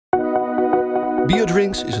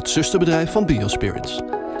BioDrinks is het zusterbedrijf van Biospirits.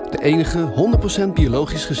 De enige 100%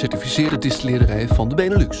 biologisch gecertificeerde distilleerderij van de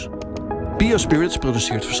Benelux. Biospirits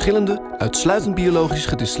produceert verschillende, uitsluitend biologisch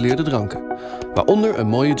gedistilleerde dranken, waaronder een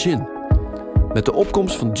mooie gin. Met de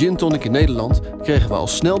opkomst van gin tonic in Nederland kregen we al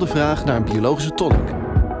snel de vraag naar een biologische tonic.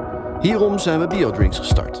 Hierom zijn we BioDrinks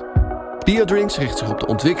gestart. BioDrinks richt zich op de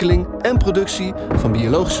ontwikkeling en productie van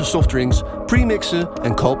biologische softdrinks, premixen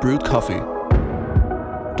en cold brewed coffee.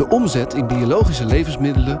 De omzet in biologische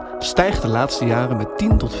levensmiddelen stijgt de laatste jaren met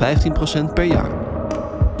 10 tot 15% per jaar.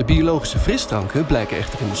 De biologische frisdranken blijken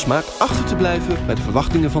echter in de smaak achter te blijven bij de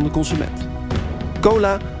verwachtingen van de consument.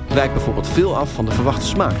 Cola wijkt bijvoorbeeld veel af van de verwachte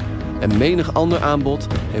smaak en menig ander aanbod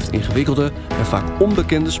heeft ingewikkelde en vaak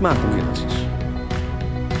onbekende smaakcombinaties.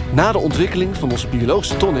 Na de ontwikkeling van onze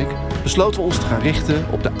biologische tonic besloten we ons te gaan richten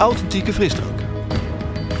op de authentieke frisdranken.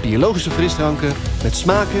 Biologische frisdranken met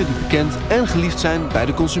smaken die bekend en geliefd zijn bij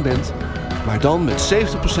de consument, maar dan met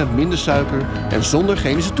 70% minder suiker en zonder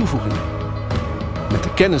chemische toevoegingen. Met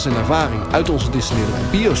de kennis en ervaring uit onze distilleerderij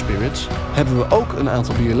Biospirits hebben we ook een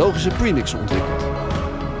aantal biologische premixen ontwikkeld.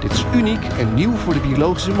 Dit is uniek en nieuw voor de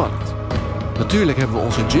biologische markt. Natuurlijk hebben we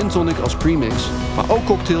onze gin tonic als premix, maar ook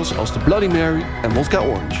cocktails als de Bloody Mary en Vodka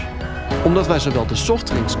Orange. Omdat wij zowel de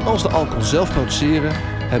softdrinks als de alcohol zelf produceren,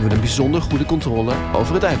 hebben we een bijzonder goede controle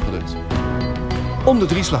over het eindproduct. Om de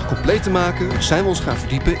drieslag compleet te maken zijn we ons gaan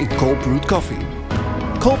verdiepen in cold brewed coffee.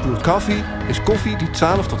 Cold brewed coffee is koffie die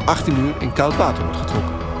 12 tot 18 uur in koud water wordt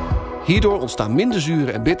getrokken. Hierdoor ontstaan minder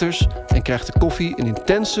zuren en bitters en krijgt de koffie een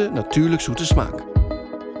intense, natuurlijk zoete smaak.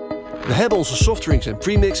 We hebben onze softdrinks en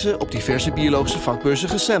premixen op diverse biologische vakbeurzen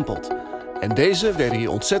gesampled. En deze werden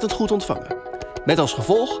hier ontzettend goed ontvangen. Met als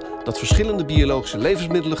gevolg dat verschillende biologische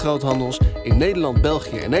levensmiddelengroothandels in Nederland,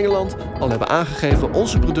 België en Engeland al hebben aangegeven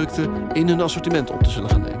onze producten in hun assortiment op te zullen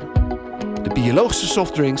gaan nemen. De biologische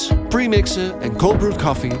softdrinks, premixen en cold brewed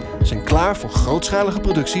coffee zijn klaar voor grootschalige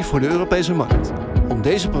productie voor de Europese markt. Om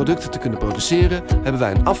deze producten te kunnen produceren hebben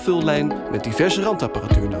wij een afvullijn met diverse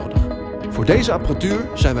randapparatuur nodig. Voor deze apparatuur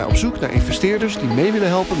zijn wij op zoek naar investeerders die mee willen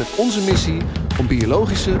helpen met onze missie om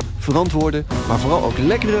biologische, verantwoorde, maar vooral ook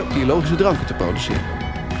lekkere biologische dranken te produceren.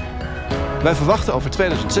 Wij verwachten over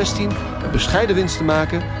 2016 een bescheiden winst te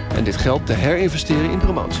maken en dit geld te herinvesteren in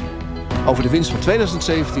promotie. Over de winst van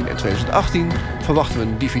 2017 en 2018 verwachten we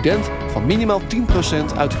een dividend van minimaal 10%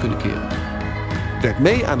 uit te kunnen keren. Werk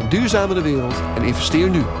mee aan een duurzamere wereld en investeer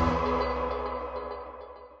nu.